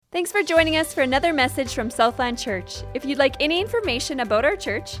Thanks for joining us for another message from Southland Church. If you'd like any information about our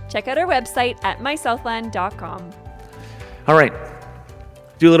church, check out our website at mysouthland.com. All right,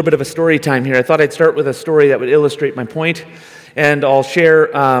 do a little bit of a story time here. I thought I'd start with a story that would illustrate my point, and I'll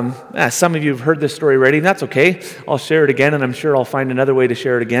share, some of you have heard this story already, and that's okay. I'll share it again, and I'm sure I'll find another way to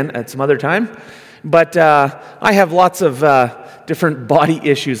share it again at some other time. But I have lots of different body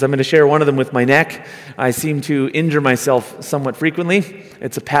issues. I'm going to share one of them with my neck. I seem to injure myself somewhat frequently.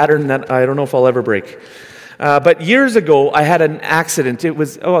 It's a pattern that I don't know if I'll ever break. But years ago, I had an accident. It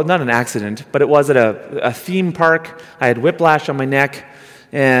was, not an accident, but it was at a theme park. I had whiplash on my neck,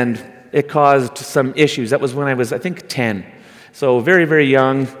 and it caused some issues. That was when I was, I think, 10. So very, very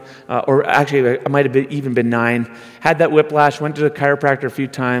young, or actually I might have even been 9. Had that whiplash, went to the chiropractor a few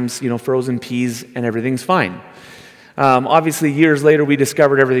times, frozen peas, and everything's fine. Obviously, years later, we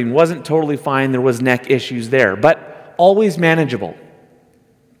discovered everything wasn't totally fine. There was neck issues there, but always manageable.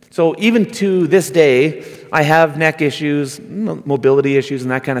 So even to this day, I have neck issues, mobility issues,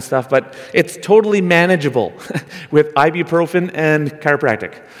 and that kind of stuff, but it's totally manageable with ibuprofen and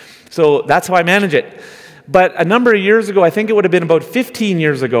chiropractic. So that's how I manage it. But a number of years ago, I think it would have been about 15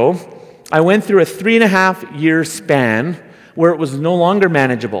 years ago, I went through a 3.5-year span where it was no longer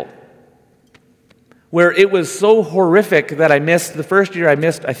manageable. Where it was so horrific that the first year I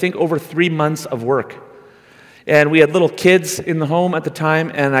missed, I think, over 3 months of work. And we had little kids in the home at the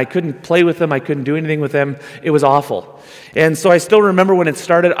time, and I couldn't play with them, I couldn't do anything with them. It was awful. And so I still remember when it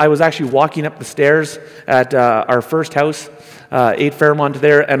started, I was actually walking up the stairs at our first house, 8 Fairmont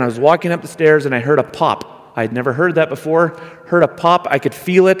there, and I was walking up the stairs and I heard a pop. I'd never heard that before. Heard a pop, I could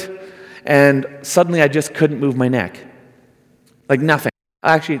feel it, and suddenly I just couldn't move my neck. Like nothing.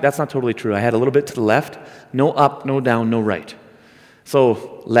 Actually, that's not totally true. I had a little bit to the left, no up, no down, no right.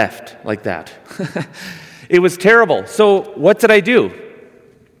 So left, like that. It was terrible. So what did I do?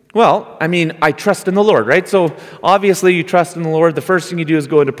 Well, I trust in the Lord, right? So obviously you trust in the Lord. The first thing you do is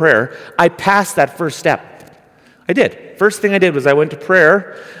go into prayer. I passed that first step. I did. First thing I did was I went to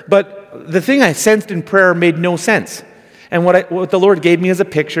prayer, but the thing I sensed in prayer made no sense. And what the Lord gave me is a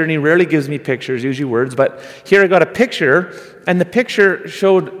picture, and He rarely gives me pictures, usually words, but here I got a picture, and the picture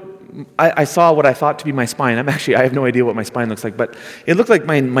showed, I saw what I thought to be my spine. I have no idea what my spine looks like, but it looked like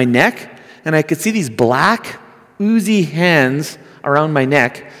my neck, and I could see these black, oozy hands around my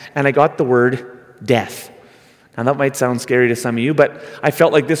neck, and I got the word death. Now that might sound scary to some of you, but I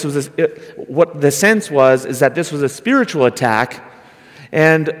felt like this was, what the sense was, is that this was a spiritual attack,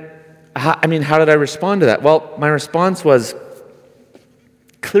 and how did I respond to that? Well, my response was,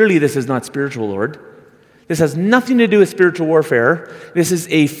 clearly this is not spiritual, Lord. This has nothing to do with spiritual warfare. This is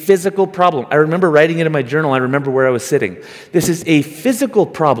a physical problem. I remember writing it in my journal. I remember where I was sitting. This is a physical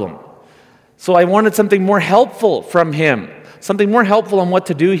problem. So I wanted something more helpful from Him, something more helpful on what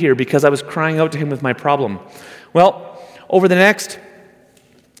to do here, because I was crying out to Him with my problem. Well, over the next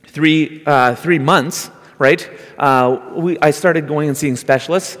three months, right, I started going and seeing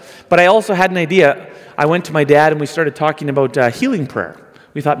specialists, but I also had an idea. I went to my dad and we started talking about healing prayer.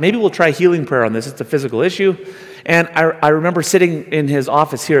 We thought maybe we'll try healing prayer on this. It's a physical issue. And I remember sitting in his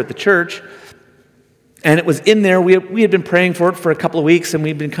office here at the church, and it was in there. We had been praying for it for a couple of weeks, and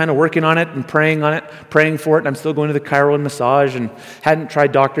we'd been kind of working on it and praying for it. And I'm still going to the chiro and massage and hadn't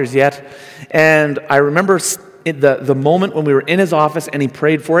tried doctors yet. And I remember the moment when we were in his office and he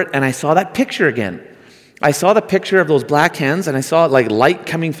prayed for it, and I saw that picture again. I saw the picture of those black hands, and I saw like light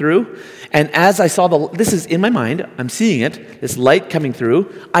coming through. And as I saw this is in my mind, I'm seeing it, this light coming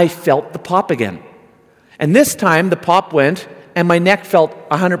through, I felt the pop again. And this time the pop went, and my neck felt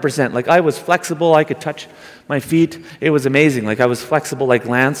 100%. Like I was flexible, I could touch my feet. It was amazing. Like I was flexible like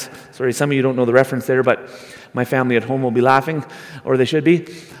Lance. Sorry, some of you don't know the reference there, but my family at home will be laughing, or they should be.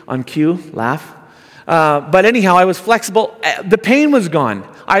 On cue, laugh. But anyhow, I was flexible. The pain was gone.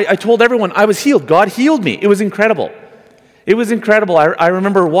 I told everyone I was healed. God healed me. It was incredible. It was incredible. I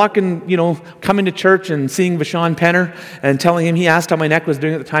remember walking, coming to church and seeing Vashon Penner and telling him, he asked how my neck was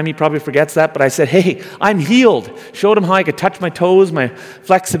doing at the time. He probably forgets that, but I said, hey, I'm healed. Showed him how I could touch my toes. My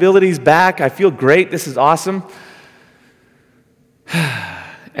flexibility's back. I feel great. This is awesome.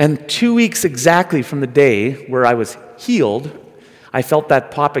 And 2 weeks exactly from the day where I was healed, I felt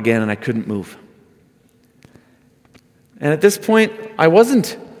that pop again and I couldn't move. And at this point, I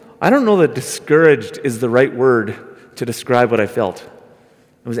don't know that discouraged is the right word to describe what I felt.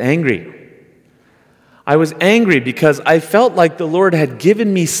 I was angry. I was angry because I felt like the Lord had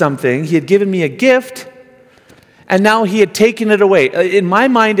given me something. He had given me a gift, and now He had taken it away. In my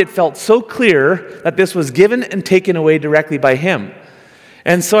mind, it felt so clear that this was given and taken away directly by Him.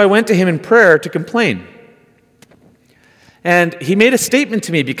 And so I went to Him in prayer to complain. And he made a statement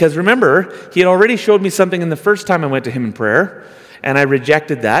to me because, remember, he had already showed me something in the first time I went to him in prayer, and I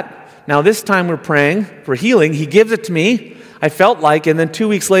rejected that. Now this time we're praying for healing. He gives it to me, I felt like, and then 2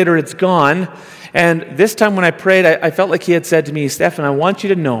 weeks later it's gone. And this time when I prayed, I felt like he had said to me, Stefan, I want you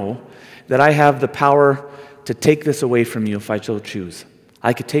to know that I have the power to take this away from you if I so choose.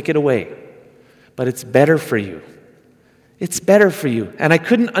 I could take it away, but it's better for you. It's better for you. And I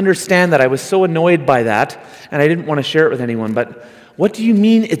couldn't understand that. I was so annoyed by that, and I didn't want to share it with anyone. But what do you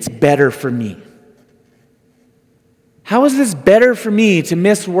mean it's better for me? How is this better for me to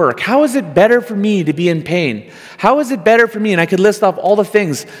miss work? How is it better for me to be in pain? How is it better for me? And I could list off all the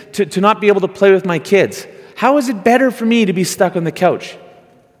things to not be able to play with my kids. How is it better for me to be stuck on the couch?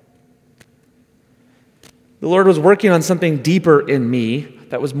 The Lord was working on something deeper in me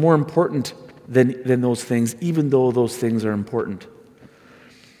that was more important than those things, even though those things are important.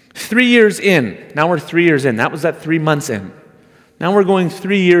 3 years in. Now we're 3 years in. That was at 3 months in. Now we're going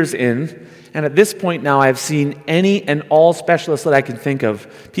 3 years in. And at this point now, I've seen any and all specialists that I can think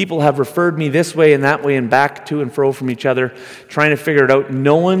of. People have referred me this way and that way and back to and fro from each other, trying to figure it out.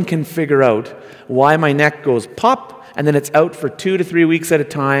 No one can figure out why my neck goes pop, and then it's out for 2 to 3 weeks at a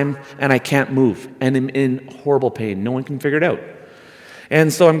time, and I can't move, and I'm in horrible pain. No one can figure it out.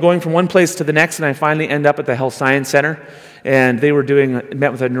 And so I'm going from one place to the next, and I finally end up at the Health Science Center, and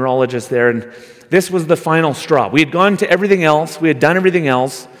met with a neurologist there, and this was the final straw. We had gone to everything else, we had done everything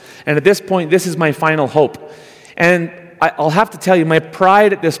else, and at this point, this is my final hope. And I'll have to tell you, my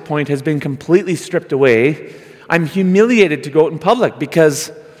pride at this point has been completely stripped away. I'm humiliated to go out in public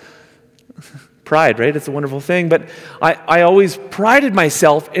because pride, right? It's a wonderful thing. But I always prided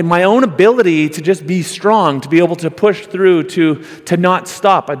myself in my own ability to just be strong, to be able to push through, to not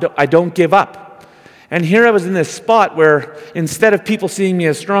stop. I don't give up. And here I was in this spot where instead of people seeing me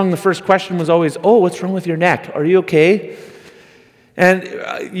as strong, the first question was always, oh, what's wrong with your neck? Are you okay? And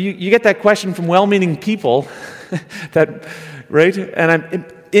you get that question from well-meaning people, right? And I'm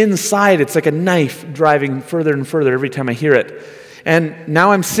inside, it's like a knife driving further and further every time I hear it. And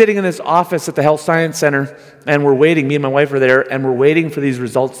now I'm sitting in this office at the Health Science Center, and we're waiting, me and my wife are there, and we're waiting for these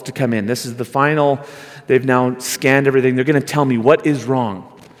results to come in. This is the final, they've now scanned everything. They're going to tell me what is wrong.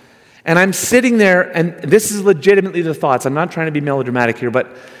 And I'm sitting there, and this is legitimately the thoughts. I'm not trying to be melodramatic here,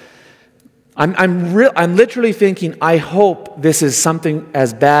 but I'm literally thinking, I hope this is something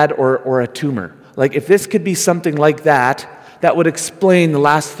as bad or a tumor. Like if this could be something like that would explain the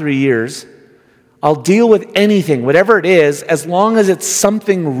last 3 years, I'll deal with anything, whatever it is, as long as it's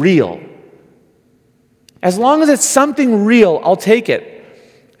something real. As long as it's something real, I'll take it.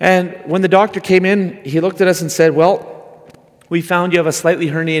 And when the doctor came in, he looked at us and said, well, we found you have a slightly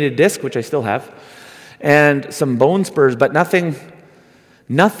herniated disc, which I still have, and some bone spurs, but nothing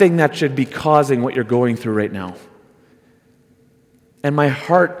that should be causing what you're going through right now. And my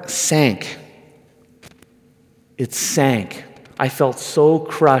heart sank. It sank. I felt so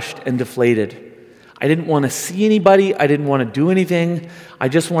crushed and deflated. I didn't want to see anybody. I didn't want to do anything. I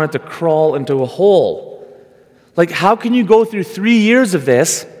just wanted to crawl into a hole. Like, how can you go through 3 years of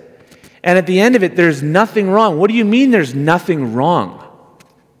this, and at the end of it, there's nothing wrong? What do you mean there's nothing wrong?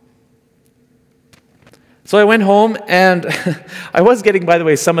 So I went home, and I was getting, by the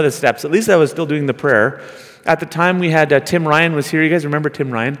way, some of the steps. At least I was still doing the prayer. At the time, we had Tim Ryan was here. You guys remember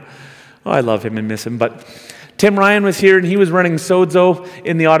Tim Ryan? Oh, I love him and miss him, but Tim Ryan was here, and he was running Sozo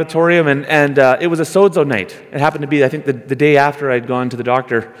in the auditorium, and it was a Sozo night. It happened to be, I think, the day after I'd gone to the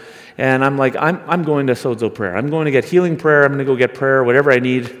doctor, and I'm like, I'm going to Sozo prayer. I'm going to get healing prayer. I'm going to go get prayer, whatever I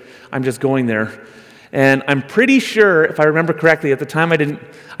need. I'm just going there. And I'm pretty sure, if I remember correctly, at the time I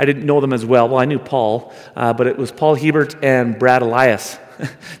didn't know them as well. Well, I knew Paul, but it was Paul Hebert and Brad Elias.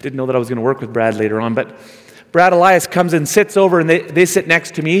 Didn't know that I was going to work with Brad later on, but Brad Elias comes and sits over, and they sit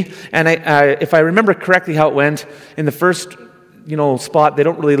next to me. And if I remember correctly how it went, in the first spot, they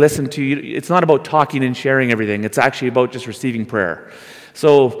don't really listen to you. It's not about talking and sharing everything. It's actually about just receiving prayer.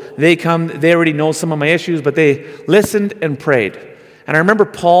 So they come, they already know some of my issues, but they listened and prayed. And I remember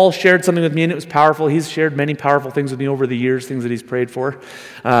Paul shared something with me, and it was powerful. He's shared many powerful things with me over the years, things that he's prayed for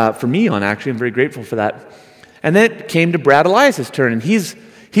me on, actually. I'm very grateful for that. And then it came to Brad Elias' turn, and he's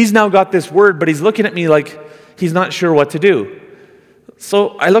now got this word, but he's looking at me like he's not sure what to do. So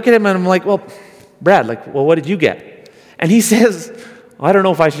I look at him, and I'm like, well, Brad, what did you get? And he says, I don't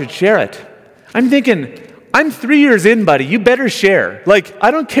know if I should share it. I'm thinking, I'm 3 years in, buddy. You better share.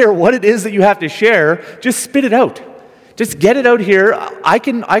 I don't care what it is that you have to share. Just spit it out. Just get it out here. I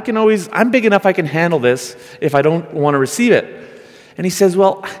can always, I'm big enough I can handle this if I don't want to receive it. And he says,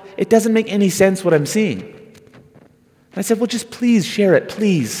 well, it doesn't make any sense what I'm seeing. And I said, well, just please share it,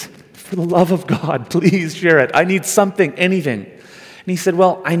 please. For the love of God, please share it. I need something, anything. And he said,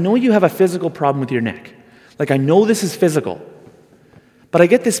 well, I know you have a physical problem with your neck. Like, I know this is physical. But I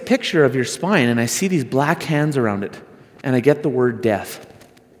get this picture of your spine, and I see these black hands around it, and I get the word death.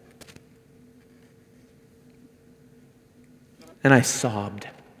 And I sobbed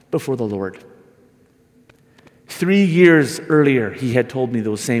before the Lord. 3 years earlier, he had told me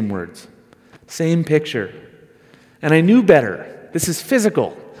those same words. Same picture. And I knew better. This is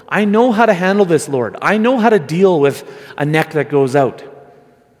physical. I know how to handle this, Lord. I know how to deal with a neck that goes out.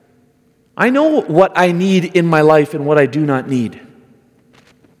 I know what I need in my life and what I do not need.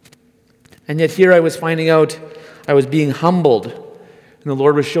 And yet here I was finding out I was being humbled. And the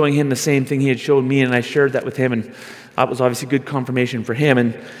Lord was showing him the same thing he had showed me, and I shared that with him, and that was obviously good confirmation for him.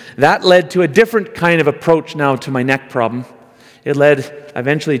 And that led to a different kind of approach now to my neck problem. It led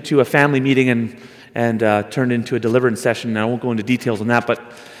eventually to a family meeting and turned into a deliverance session. And I won't go into details on that, but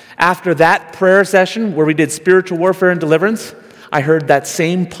after that prayer session where we did spiritual warfare and deliverance, I heard that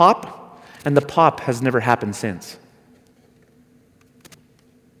same pop, and the pop has never happened since.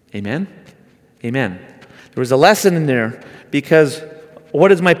 Amen? Amen. There was a lesson in there, because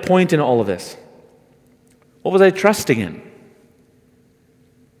what is my point in all of this? What was I trusting in?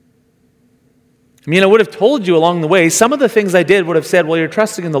 I mean, I would have told you along the way, some of the things I did would have said, well, you're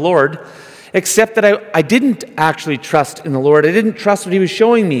trusting in the Lord, except that I didn't actually trust in the Lord. I didn't trust what he was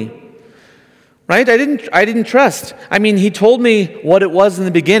showing me. Right? I didn't trust. I mean, he told me what it was in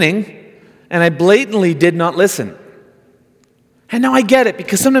the beginning, and I blatantly did not listen. And now I get it,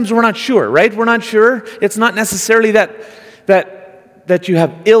 because sometimes we're not sure, right? We're not sure. It's not necessarily that you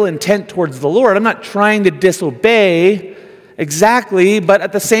have ill intent towards the Lord. I'm not trying to disobey exactly, but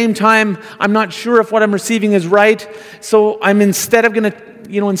at the same time, I'm not sure if what I'm receiving is right. So I'm instead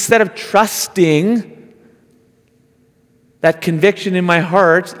of trusting that conviction in my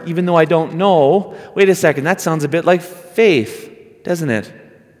heart, even though I don't know, wait a second, that sounds a bit like faith, doesn't it?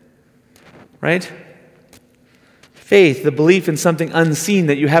 Right? Faith, the belief in something unseen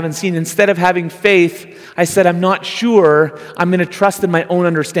that you haven't seen. Instead of having faith, I said, I'm not sure. I'm going to trust in my own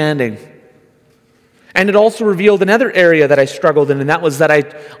understanding. And it also revealed another area that I struggled in, and that was that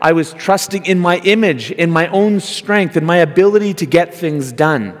I was trusting in my image, in my own strength, in my ability to get things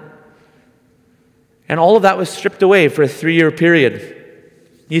done. And all of that was stripped away for a 3-year period.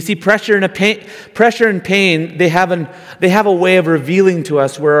 You see, pressure and pain, they have a way of revealing to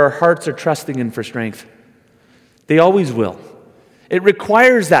us where our hearts are trusting in for strength. They always will. It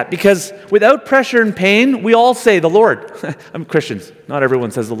requires that, because without pressure and pain, we all say the Lord. I'm Christians. Not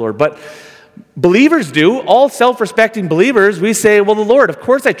everyone says the Lord, but believers do. All self-respecting believers, we say, well, the Lord, of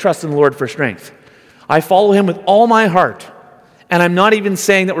course I trust in the Lord for strength. I follow him with all my heart. And I'm not even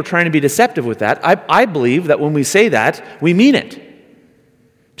saying that we're trying to be deceptive with that. I believe that when we say that, we mean it.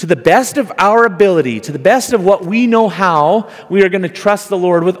 To the best of our ability, to the best of what we know how, we are going to trust the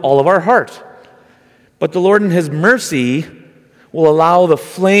Lord with all of our heart. But the Lord in his mercy will allow the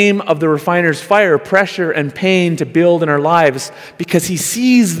flame of the refiner's fire, pressure and pain to build in our lives, because he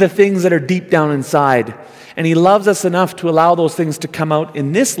sees the things that are deep down inside. And he loves us enough to allow those things to come out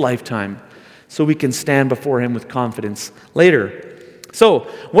in this lifetime so we can stand before him with confidence later. So,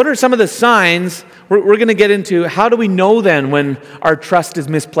 what are some of the signs? We're going to get into how do we know then when our trust is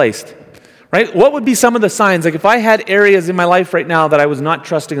misplaced? Right? What would be some of the signs? Like if I had areas in my life right now that I was not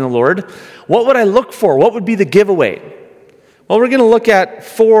trusting in the Lord, what would I look for? What would be the giveaway? Well, we're going to look at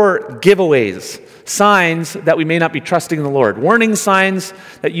 4 giveaways, signs that we may not be trusting in the Lord, warning signs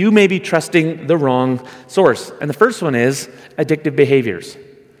that you may be trusting the wrong source. And the first one is addictive behaviors.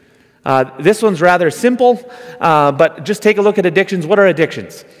 This one's rather simple, but just take a look at addictions. What are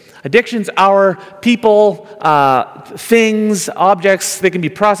addictions? Addictions are people, things, objects. They can be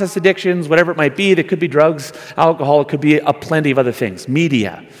process addictions, whatever it might be. They could be drugs, alcohol. It could be a plenty of other things.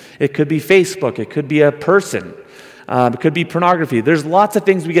 Media. It could be Facebook. It could be a person. It could be pornography. There's lots of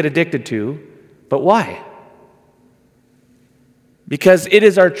things we get addicted to, but why? Because it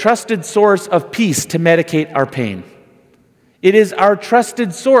is our trusted source of peace to medicate our pain. It is our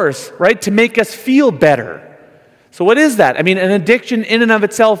trusted source, right, to make us feel better. So what is that? I mean, an addiction in and of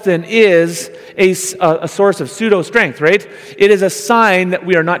itself then is a source of pseudo-strength, right? It is a sign that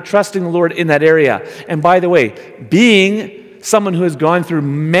we are not trusting the Lord in that area. And by the way, being someone who has gone through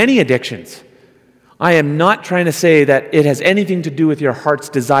many addictions, I am not trying to say that it has anything to do with your heart's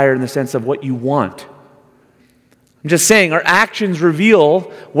desire in the sense of what you want. I'm just saying our actions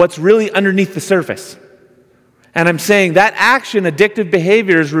reveal what's really underneath the surface. And I'm saying that action, addictive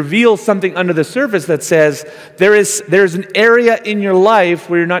behaviors, reveals something under the surface that says there's an area in your life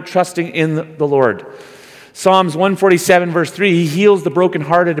where you're not trusting in the Lord. Psalms 147 verse 3, he heals the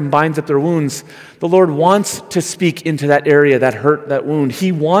brokenhearted and binds up their wounds. The Lord wants to speak into that area, that hurt, that wound.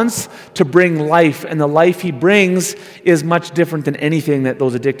 He wants to bring life, and the life he brings is much different than anything that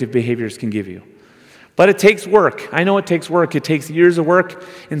those addictive behaviors can give you. But it takes work. I know it takes work. It takes years of work.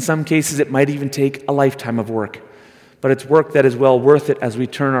 In some cases, it might even take a lifetime of work. But it's work that is well worth it as we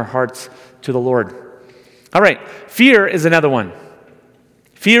turn our hearts to the Lord. All right, fear is another one.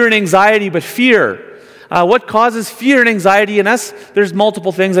 Fear and anxiety, but fear. What causes fear and anxiety in us? There's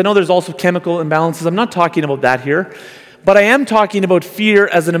multiple things. I know there's also chemical imbalances. I'm not talking about that here. But I am talking about fear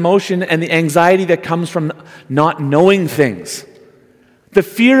as an emotion and the anxiety that comes from not knowing things. The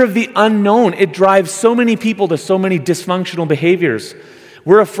fear of the unknown, it drives so many people to so many dysfunctional behaviors.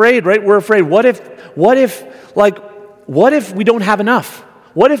 We're afraid, right? We're afraid. What if we don't have enough?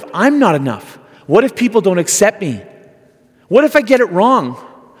 What if I'm not enough? What if people don't accept me? What if I get it wrong?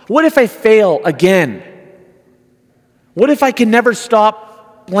 What if I fail again? What if I can never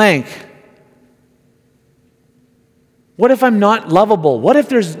stop blank? What if I'm not lovable? What if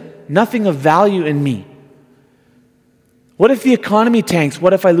there's nothing of value in me? What if the economy tanks?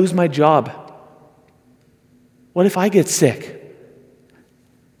 What if I lose my job? What if I get sick?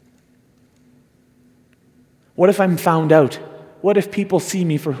 What if I'm found out? What if people see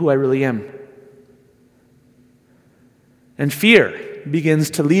me for who I really am? And fear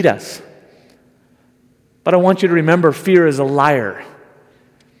begins to lead us. But I want you to remember, fear is a liar.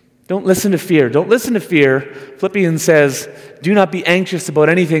 Don't listen to fear. Don't listen to fear. Philippians says, do not be anxious about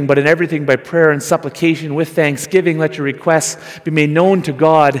anything, but in everything by prayer and supplication with thanksgiving, let your requests be made known to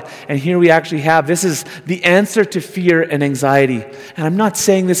God. And here we actually have, this is the answer to fear and anxiety. And I'm not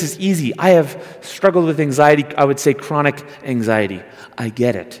saying this is easy. I have struggled with anxiety, I would say chronic anxiety. I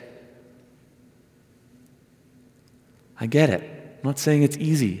get it. I get it. I'm not saying it's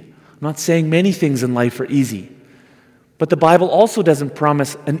easy. I'm not saying many things in life are easy. But the Bible also doesn't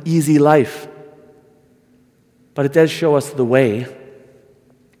promise an easy life. But it does show us the way.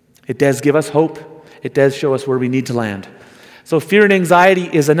 It does give us hope. It does show us where we need to land. So fear and anxiety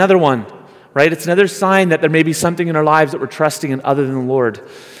is another one, right? It's another sign that there may be something in our lives that we're trusting in other than the Lord.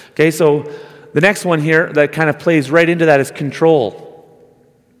 Okay, so the next one here that kind of plays right into that is control.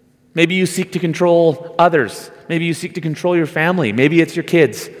 Maybe you seek to control others. Maybe you seek to control your family. Maybe it's your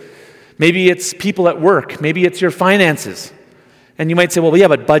kids. Maybe it's people at work. Maybe it's your finances. And you might say, well, yeah,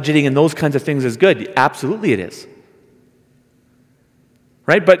 but budgeting and those kinds of things is good. Absolutely it is.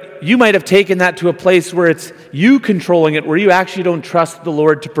 Right? But you might have taken that to a place where it's you controlling it, where you actually don't trust the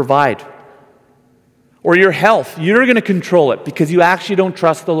Lord to provide. Or your health, you're going to control it because you actually don't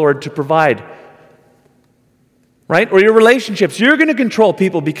trust the Lord to provide. Right? Or your relationships, you're going to control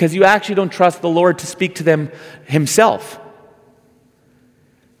people because you actually don't trust the Lord to speak to them himself.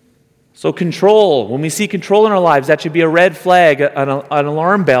 So control, when we see control in our lives, that should be a red flag, an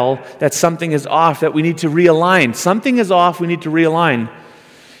alarm bell that something is off, that we need to realign. Something is off, we need to realign.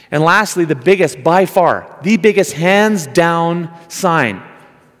 And lastly, the biggest, by far, the biggest hands down sign,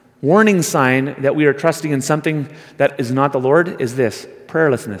 warning sign that we are trusting in something that is not the Lord is this,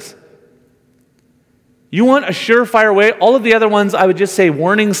 prayerlessness. You want a surefire way? All of the other ones, I would just say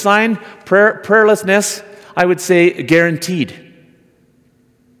warning sign, prayerlessness, I would say guaranteed.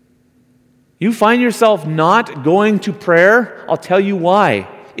 You find yourself not going to prayer, I'll tell you why.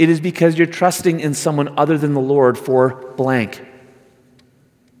 It is because you're trusting in someone other than the Lord for blank.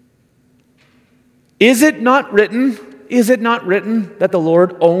 Is it not written that the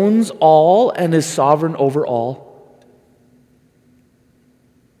Lord owns all and is sovereign over all?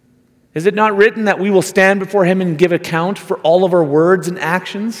 Is it not written that we will stand before him and give account for all of our words and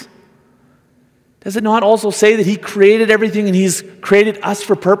actions? Does it not also say that he created everything and he's created us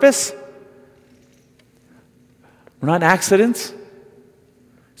for purpose? We're not accidents.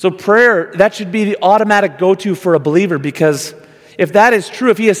 So prayer, that should be the automatic go-to for a believer, because if that is true,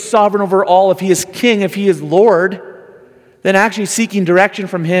 if he is sovereign over all, if he is king, if he is Lord, then actually seeking direction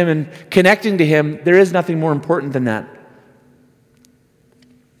from him and connecting to him, there is nothing more important than that.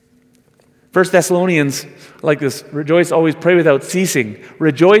 1 Thessalonians, like this, rejoice always, pray without ceasing.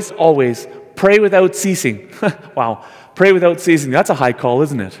 Rejoice always, pray without ceasing. Wow, pray without ceasing. That's a high call,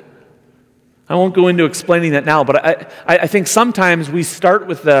 isn't it? I won't go into explaining that now, but I think sometimes we start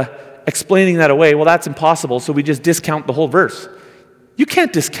with the explaining that away. Well, that's impossible, so we just discount the whole verse. You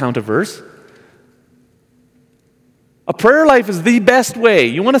can't discount a verse. A prayer life is the best way.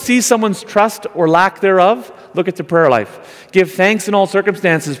 You want to see someone's trust or lack thereof? Look at the prayer life. Give thanks in all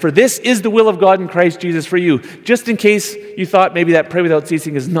circumstances, for this is the will of God in Christ Jesus for you. Just in case you thought maybe that pray without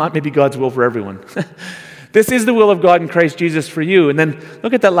ceasing is not maybe God's will for everyone. This is the will of God in Christ Jesus for you. And then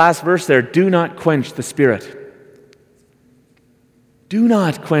look at that last verse there. Do not quench the Spirit. Do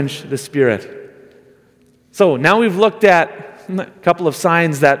not quench the Spirit. So now we've looked at a couple of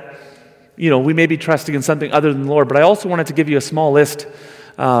signs that, we may be trusting in something other than the Lord. But I also wanted to give you a small list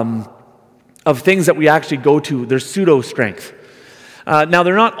of things that we actually go to. There's pseudo-strength. Now,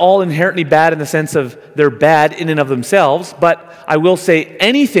 they're not all inherently bad in the sense of they're bad in and of themselves, but I will say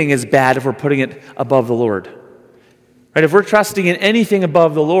anything is bad if we're putting it above the Lord. Right? If we're trusting in anything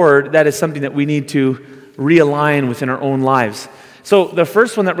above the Lord, that is something that we need to realign within our own lives. So the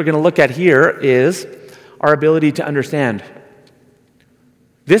first one that we're going to look at here is our ability to understand.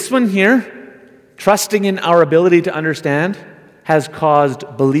 This one here, trusting in our ability to understand, has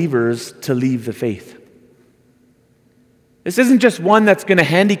caused believers to leave the faith. This isn't just one that's going to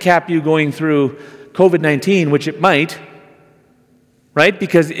handicap you going through COVID-19, which it might, right?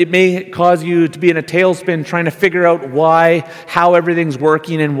 Because it may cause you to be in a tailspin trying to figure out how everything's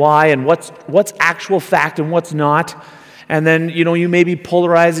working and why, and what's actual fact and what's not. And then, you may be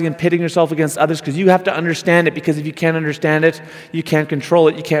polarizing and pitting yourself against others because you have to understand it, because if you can't understand it, you can't control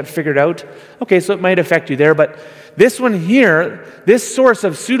it, you can't figure it out. Okay, so it might affect you there, but this one here, this source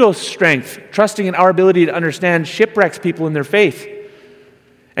of pseudo-strength, trusting in our ability to understand, shipwrecks people in their faith.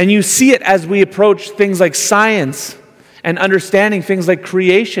 And you see it as we approach things like science and understanding things like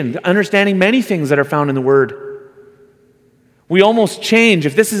creation, understanding many things that are found in the Word. We almost change.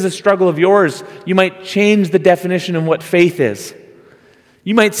 If this is a struggle of yours, you might change the definition of what faith is.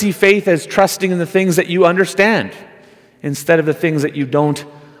 You might see faith as trusting in the things that you understand instead of the things that you don't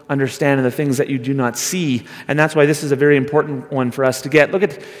understand and the things that you do not see. And that's why this is a very important one for us to get. Look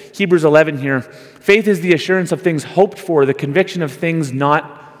at Hebrews 11 here. Faith is the assurance of things hoped for, the conviction of things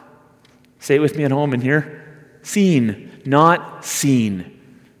not, say it with me at home in here, seen, not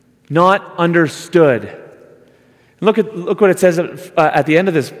understood. Look what it says at the end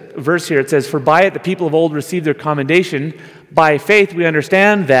of this verse here. It says, "For by it the people of old received their commendation. By faith we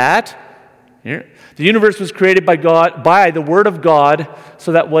understand that the universe was created by God, by the Word of God,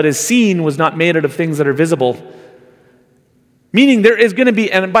 so that what is seen was not made out of things that are visible." Meaning there is going to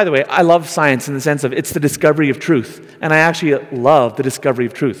be, and by the way, I love science in the sense of it's the discovery of truth. And I actually love the discovery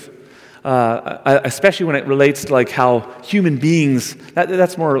of truth. Especially when it relates to how human beings,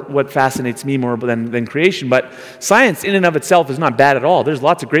 that's more what fascinates me more than creation. But science in and of itself is not bad at all. There's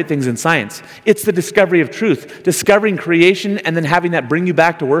lots of great things in science. It's the discovery of truth. Discovering creation and then having that bring you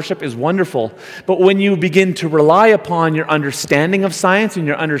back to worship is wonderful. But when you begin to rely upon your understanding of science and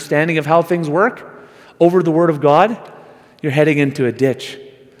your understanding of how things work over the Word of God, you're heading into a ditch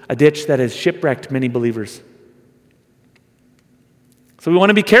that has shipwrecked many believers. So we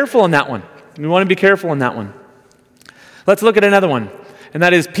want to be careful on that one. Let's look at another one, and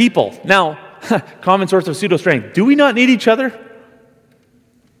that is people. Now, common source of pseudo-strength. Do we not need each other?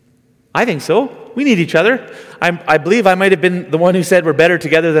 I think so. We need each other. I believe I might have been the one who said we're better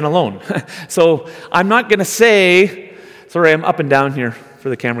together than alone. So I'm not going to say, sorry, I'm up and down here for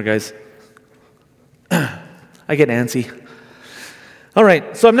the camera guys. I get antsy. All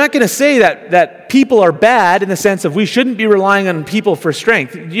right, so I'm not going to say that people are bad in the sense of we shouldn't be relying on people for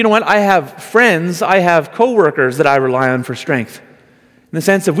strength. You know what? I have friends, I have coworkers that I rely on for strength. In the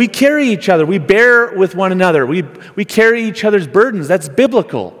sense of we carry each other, we bear with one another, we carry each other's burdens. That's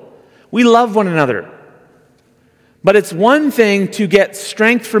biblical. We love one another. But it's one thing to get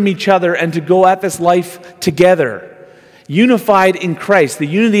strength from each other and to go at this life together. Unified in Christ, the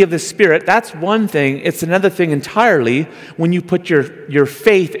unity of the Spirit, that's one thing. It's another thing entirely when you put your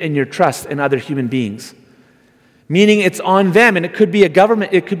faith and your trust in other human beings. Meaning it's on them, and it could be a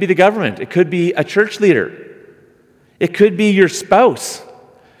government, it could be the government, it could be a church leader, it could be your spouse.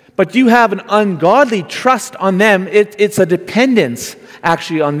 But you have an ungodly trust on them. It's a dependence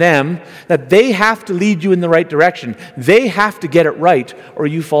actually on them that they have to lead you in the right direction. They have to get it right or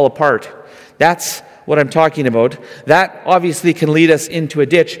you fall apart. That's what I'm talking about. That obviously can lead us into a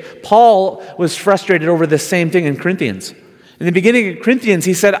ditch. Paul was frustrated over the same thing in Corinthians. In the beginning of Corinthians,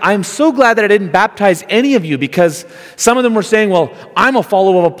 he said, "I'm so glad that I didn't baptize any of you," because some of them were saying, "Well, I'm a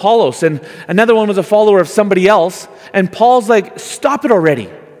follower of Apollos," and another one was a follower of somebody else. And Paul's like, "Stop it already.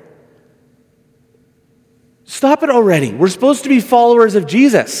 Stop it already. We're supposed to be followers of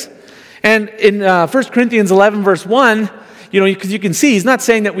Jesus." And in 1 Corinthians 11, verse 1, because you can see, he's not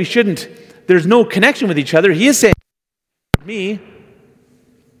saying that we shouldn't, there's no connection with each other. He is saying, me.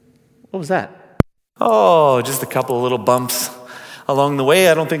 What was that? Oh, just a couple of little bumps along the way.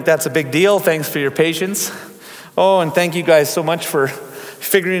 I don't think that's a big deal. Thanks for your patience. Oh, and thank you guys so much for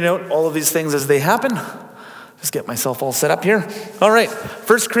figuring out all of these things as they happen. Just get myself all set up here. All right,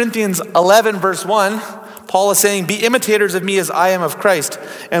 1 Corinthians 11, verse 1. Paul is saying, be imitators of me as I am of Christ.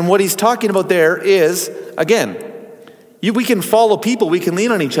 And what he's talking about there is, again, we can follow people, we can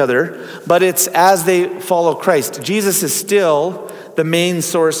lean on each other, but it's as they follow Christ. Jesus is still the main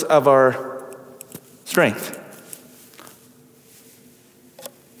source of our strength.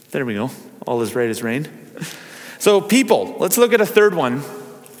 There we go. All is right as rain. So people, let's look at a third one.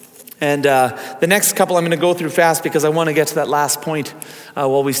 And the next couple I'm going to go through fast because I want to get to that last point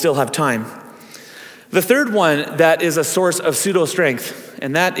while we still have time. The third one that is a source of pseudo-strength,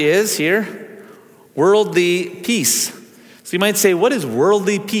 and that is here, worldly peace. So you might say, what is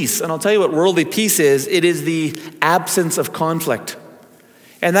worldly peace? And I'll tell you what worldly peace is. It is the absence of conflict.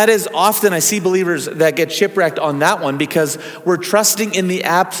 And that is often I see believers that get shipwrecked on that one because we're trusting in the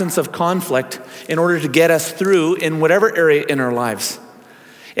absence of conflict in order to get us through in whatever area in our lives.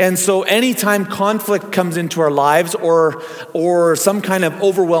 And so anytime conflict comes into our lives or some kind of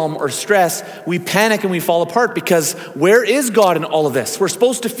overwhelm or stress, we panic and we fall apart because where is God in all of this? We're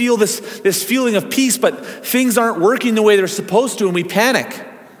supposed to feel this feeling of peace, but things aren't working the way they're supposed to and we panic.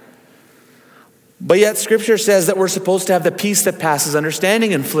 But yet Scripture says that we're supposed to have the peace that passes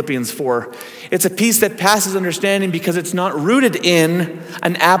understanding in Philippians 4. It's a peace that passes understanding because it's not rooted in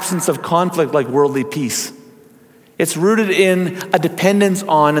an absence of conflict like worldly peace. It's rooted in a dependence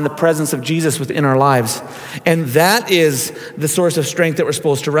on and the presence of Jesus within our lives. And that is the source of strength that we're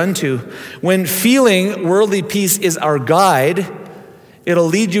supposed to run to. When feeling worldly peace is our guide, it'll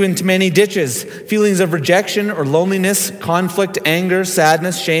lead you into many ditches. Feelings of rejection or loneliness, conflict, anger,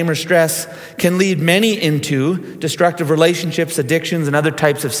 sadness, shame, or stress can lead many into destructive relationships, addictions, and other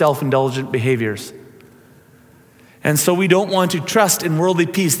types of self-indulgent behaviors. And so we don't want to trust in worldly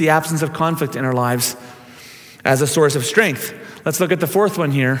peace, the absence of conflict in our lives, as a source of strength. Let's look at the fourth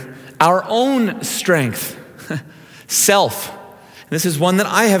one here. Our own strength. Self. This is one that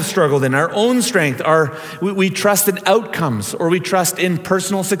I have struggled in. Our own strength. We trust in outcomes or we trust in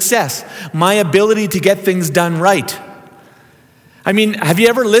personal success. My ability to get things done right. I mean, have you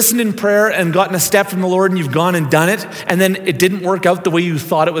ever listened in prayer and gotten a step from the Lord and you've gone and done it and then it didn't work out the way you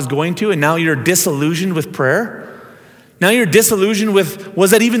thought it was going to and now you're disillusioned with prayer? Now you're disillusioned with,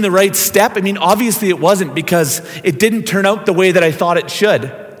 was that even the right step? I mean, obviously it wasn't because it didn't turn out the way that I thought it should.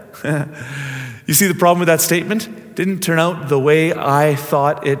 You see the problem with that statement? Didn't turn out the way I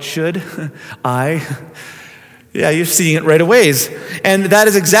thought it should. Yeah, you're seeing it right away. And that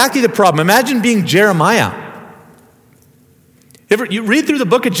is exactly the problem. Imagine being Jeremiah. You read through the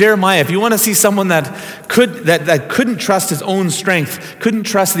book of Jeremiah. If you want to see someone that couldn't trust his own strength, couldn't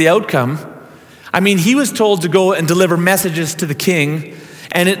trust the outcome. I mean, he was told to go and deliver messages to the king,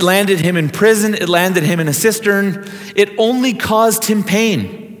 and it landed him in prison. It landed him in a cistern. It only caused him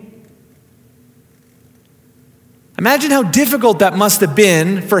pain. Imagine how difficult that must have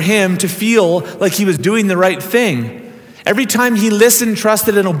been for him to feel like he was doing the right thing. Every time he listened,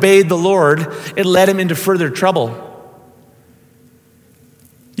 trusted, and obeyed the Lord, it led him into further trouble.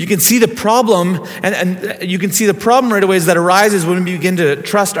 You can see the problem, and you can see the problem right away that arises when we begin to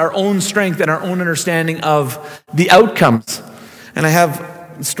trust our own strength and our own understanding of the outcomes. And I have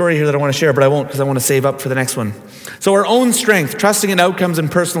a story here that I want to share, but I won't because I want to save up for the next one. So our own strength, trusting in outcomes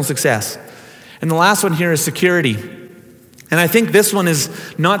and personal success. And the last one here is security. And I think this one is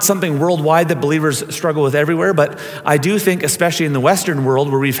not something worldwide that believers struggle with everywhere, but I do think, especially in the Western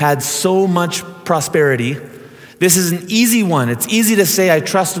world where we've had so much prosperity, this is an easy one. It's easy to say, I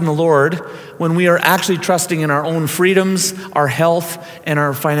trust in the Lord, when we are actually trusting in our own freedoms, our health, and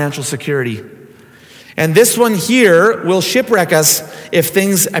our financial security. And this one here will shipwreck us if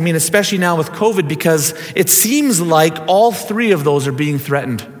things, especially now with COVID, because it seems like all three of those are being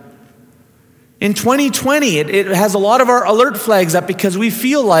threatened. In 2020, it has a lot of our alert flags up because we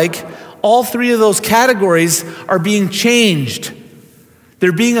feel like all three of those categories are being changed.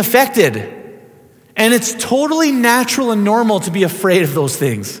 They're being affected. And it's totally natural and normal to be afraid of those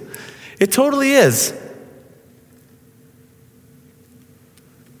things. It totally is.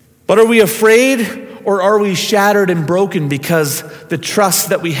 But are we afraid or are we shattered and broken because the trust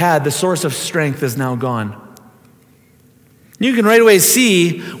that we had, the source of strength, is now gone? You can right away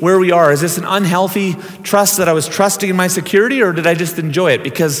see where we are. Is this an unhealthy trust that I was trusting in my security, or did I just enjoy it?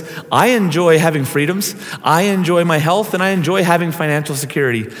 Because I enjoy having freedoms, I enjoy my health, and I enjoy having financial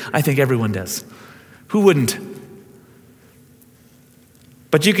security. I think everyone does. Who wouldn't?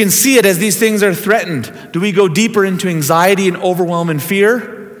 But you can see it as these things are threatened. Do we go deeper into anxiety and overwhelm and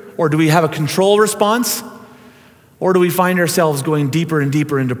fear? Or do we have a control response? Or do we find ourselves going deeper and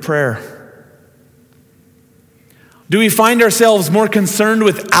deeper into prayer? Do we find ourselves more concerned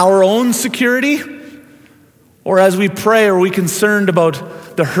with our own security? Or as we pray, are we concerned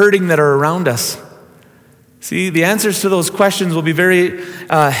about the hurting that are around us? See, the answers to those questions will be very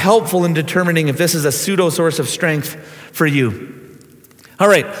helpful in determining if this is a pseudo source of strength for you. All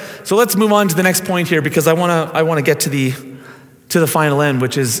right, so let's move on to the next point here, because I want to get to the final end,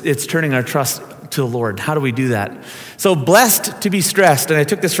 which is it's turning our trust to the Lord. How do we do that? So blessed to be stressed, and I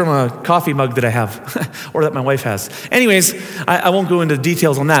took this from a coffee mug that I have, or that my wife has. Anyways, I won't go into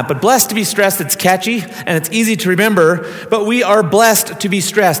details on that, but blessed to be stressed, it's catchy, and it's easy to remember, but we are blessed to be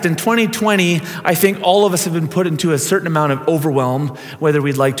stressed. In 2020, I think all of us have been put into a certain amount of overwhelm, whether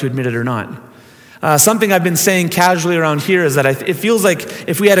we'd like to admit it or not. Something I've been saying casually around here is that it feels like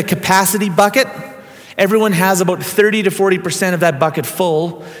if we had a capacity bucket, everyone has about 30 to 40% of that bucket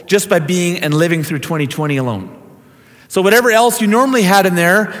full just by being and living through 2020 alone. So whatever else you normally had in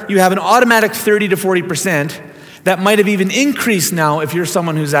there, you have an automatic 30 to 40% that might have even increased now if you're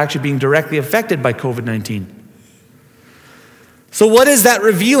someone who's actually being directly affected by COVID-19. So what is that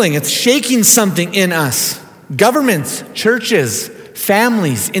revealing? It's shaking something in us. Governments, churches,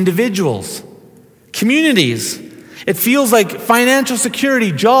 families, individuals, communities. It feels like financial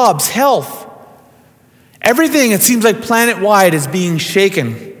security, jobs, health. Everything, it seems like planet-wide, is being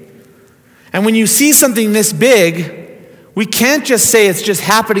shaken. And when you see something this big, we can't just say it's just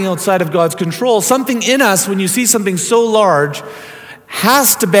happening outside of God's control. Something in us, when you see something so large,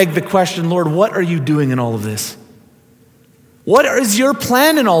 has to beg the question, Lord, what are you doing in all of this? What is your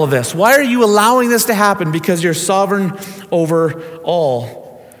plan in all of this? Why are you allowing this to happen? Because you're sovereign over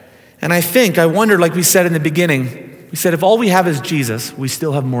all. And I wonder, like we said in the beginning, we said if all we have is Jesus, we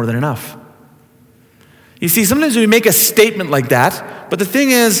still have more than enough. You see, sometimes we make a statement like that, but the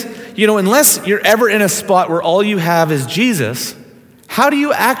thing is, unless you're ever in a spot where all you have is Jesus, how do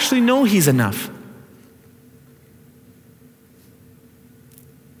you actually know he's enough?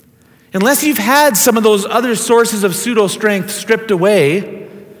 Unless you've had some of those other sources of pseudo-strength stripped away,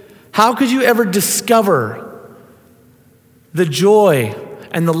 how could you ever discover the joy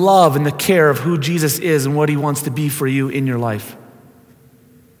and the love and the care of who Jesus is and what he wants to be for you in your life?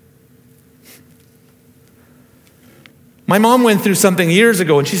 My mom went through something years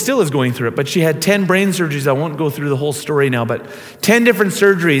ago, and she still is going through it, but she had 10 brain surgeries. I won't go through the whole story now, but 10 different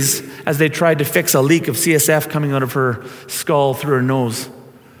surgeries as they tried to fix a leak of CSF coming out of her skull through her nose.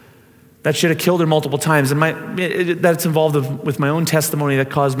 That should have killed her multiple times. And that's involved with my own testimony that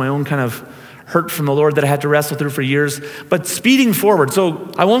caused my own kind of hurt from the Lord that I had to wrestle through for years. But speeding forward,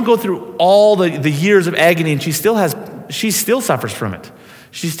 so I won't go through all the years of agony, and she still suffers from it.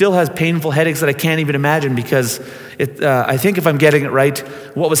 She still has painful headaches that I can't even imagine because I think if I'm getting it right,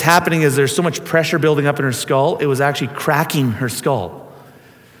 what was happening is there's so much pressure building up in her skull, it was actually cracking her skull.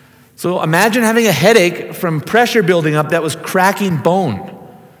 So imagine having a headache from pressure building up that was cracking bone.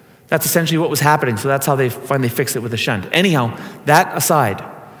 That's essentially what was happening. So that's how they finally fixed it with a shunt. Anyhow, that aside,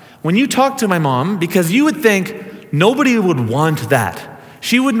 when you talk to my mom, because you would think nobody would want that.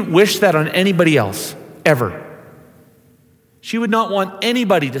 She wouldn't wish that on anybody else, ever. She would not want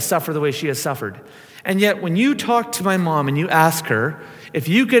anybody to suffer the way she has suffered. And yet, when you talk to my mom and you ask her, if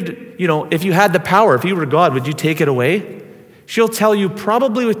you could, if you had the power, if you were God, would you take it away? She'll tell you,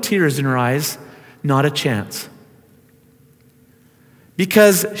 probably with tears in her eyes, not a chance.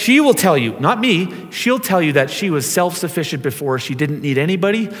 Because she will tell you, not me, she'll tell you that she was self-sufficient before. She didn't need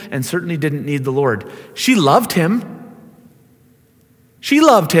anybody and certainly didn't need the Lord. She loved him. She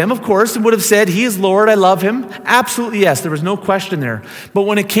loved him, of course, and would have said, he is Lord, I love him. Absolutely, yes, there was no question there. But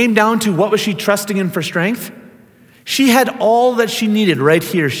when it came down to what was she trusting in for strength, she had all that she needed right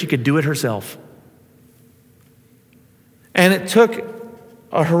here. She could do it herself. And it took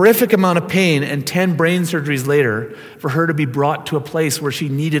a horrific amount of pain and 10 brain surgeries later for her to be brought to a place where she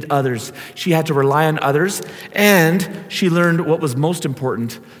needed others. She had to rely on others, and she learned what was most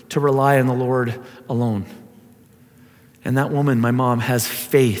important, to rely on the Lord alone. And that woman, my mom, has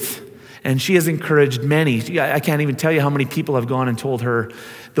faith. And she has encouraged many. I can't even tell you how many people have gone and told her,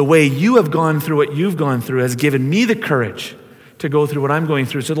 the way you have gone through what you've gone through has given me the courage to go through what I'm going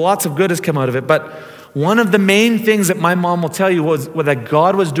through. So lots of good has come out of it. But one of the main things that my mom will tell you was what that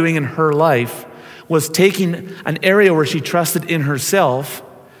God was doing in her life was taking an area where she trusted in herself,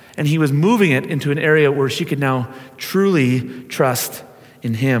 and he was moving it into an area where she could now truly trust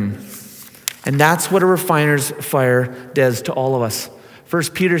in him. And that's what a refiner's fire does to all of us.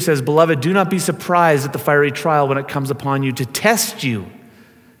 1 Peter says, "Beloved, do not be surprised at the fiery trial when it comes upon you to test you,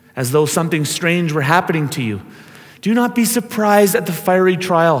 as though something strange were happening to you." Do not be surprised at the fiery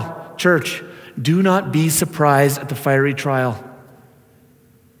trial. Church, do not be surprised at the fiery trial.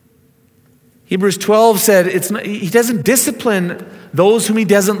 Hebrews 12 said he doesn't discipline those whom he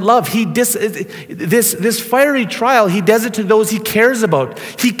doesn't love. This fiery trial, he does it to those he cares about.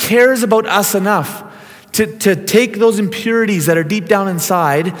 He cares about us enough to take those impurities that are deep down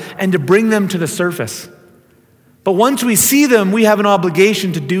inside and to bring them to the surface. But once we see them, we have an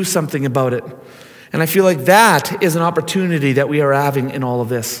obligation to do something about it. And I feel like that is an opportunity that we are having in all of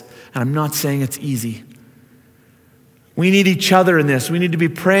this. And I'm not saying it's easy. We need each other in this. We need to be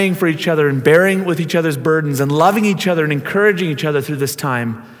praying for each other and bearing with each other's burdens and loving each other and encouraging each other through this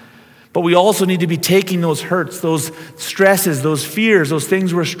time. But we also need to be taking those hurts, those stresses, those fears, those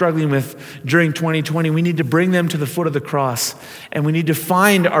things we're struggling with during 2020. We need to bring them to the foot of the cross. And we need to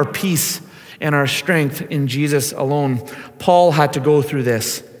find our peace and our strength in Jesus alone. Paul had to go through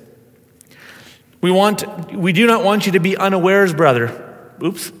this. We do not want you to be unawares, brother.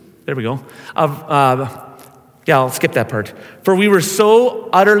 Oops, there we go. I'll skip that part. For we were so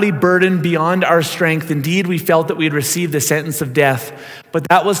utterly burdened beyond our strength. Indeed, we felt that we had received the sentence of death. But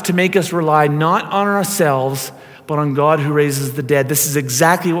that was to make us rely not on ourselves, but on God who raises the dead. This is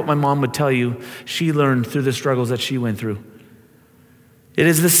exactly what my mom would tell you she learned through the struggles that she went through. It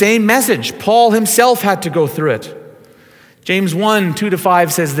is the same message. Paul himself had to go through it. James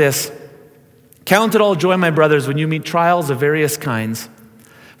 1:2-5 says this, "Count it all joy, my brothers, when you meet trials of various kinds.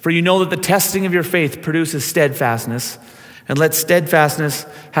 For you know that the testing of your faith produces steadfastness, and let steadfastness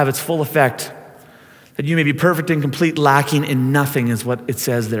have its full effect, that you may be perfect and complete, lacking in nothing," is what it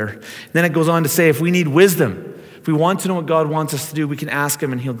says there. And then it goes on to say, if we need wisdom, if we want to know what God wants us to do, we can ask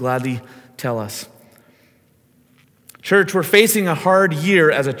him and he'll gladly tell us. Church, we're facing a hard year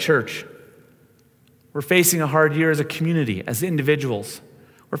as a church. We're facing a hard year as a community, as individuals.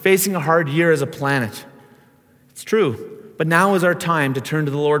 We're facing a hard year as a planet. It's true. But now is our time to turn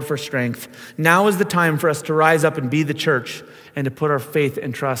to the Lord for strength. Now is the time for us to rise up and be the church and to put our faith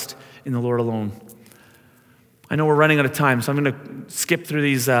and trust in the Lord alone. I know we're running out of time, so I'm going to skip through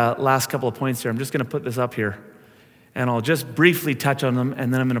these last couple of points here. I'm just going to put this up here, and I'll just briefly touch on them,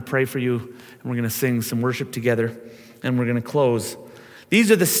 and then I'm going to pray for you, and we're going to sing some worship together, and we're going to close. These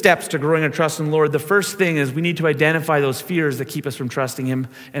are the steps to growing our trust in the Lord. The first thing is we need to identify those fears that keep us from trusting him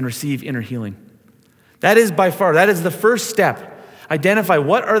and receive inner healing. That is the first step. Identify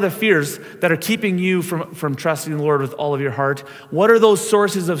what are the fears that are keeping you from trusting the Lord with all of your heart. What are those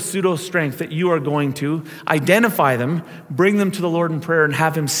sources of pseudo-strength that you are going to? Identify them, bring them to the Lord in prayer, and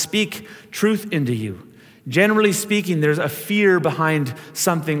have him speak truth into you. Generally speaking, there's a fear behind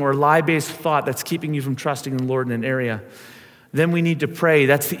something or lie-based thought that's keeping you from trusting the Lord in an area. Then we need to pray.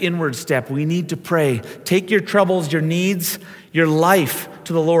 That's the inward step. We need to pray. Take your troubles, your needs, your life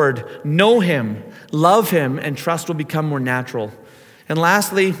to the Lord. Know him, love him, and trust will become more natural. And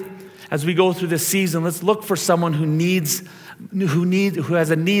lastly, as we go through this season, let's look for someone who has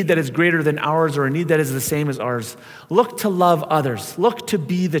a need that is greater than ours or a need that is the same as ours. Look to love others. Look to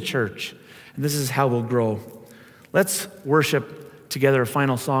be the church. And this is how we'll grow. Let's worship together a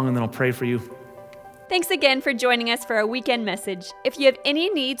final song, and then I'll pray for you. Thanks again for joining us for our weekend message. If you have any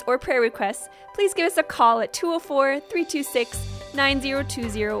needs or prayer requests, please give us a call at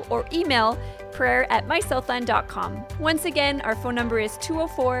 204-326-9020 or email prayer@mysouthland.com. Once again, our phone number is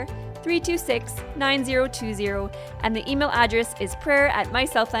 204-326-9020 and the email address is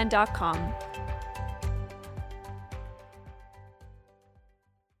prayer@mysouthland.com.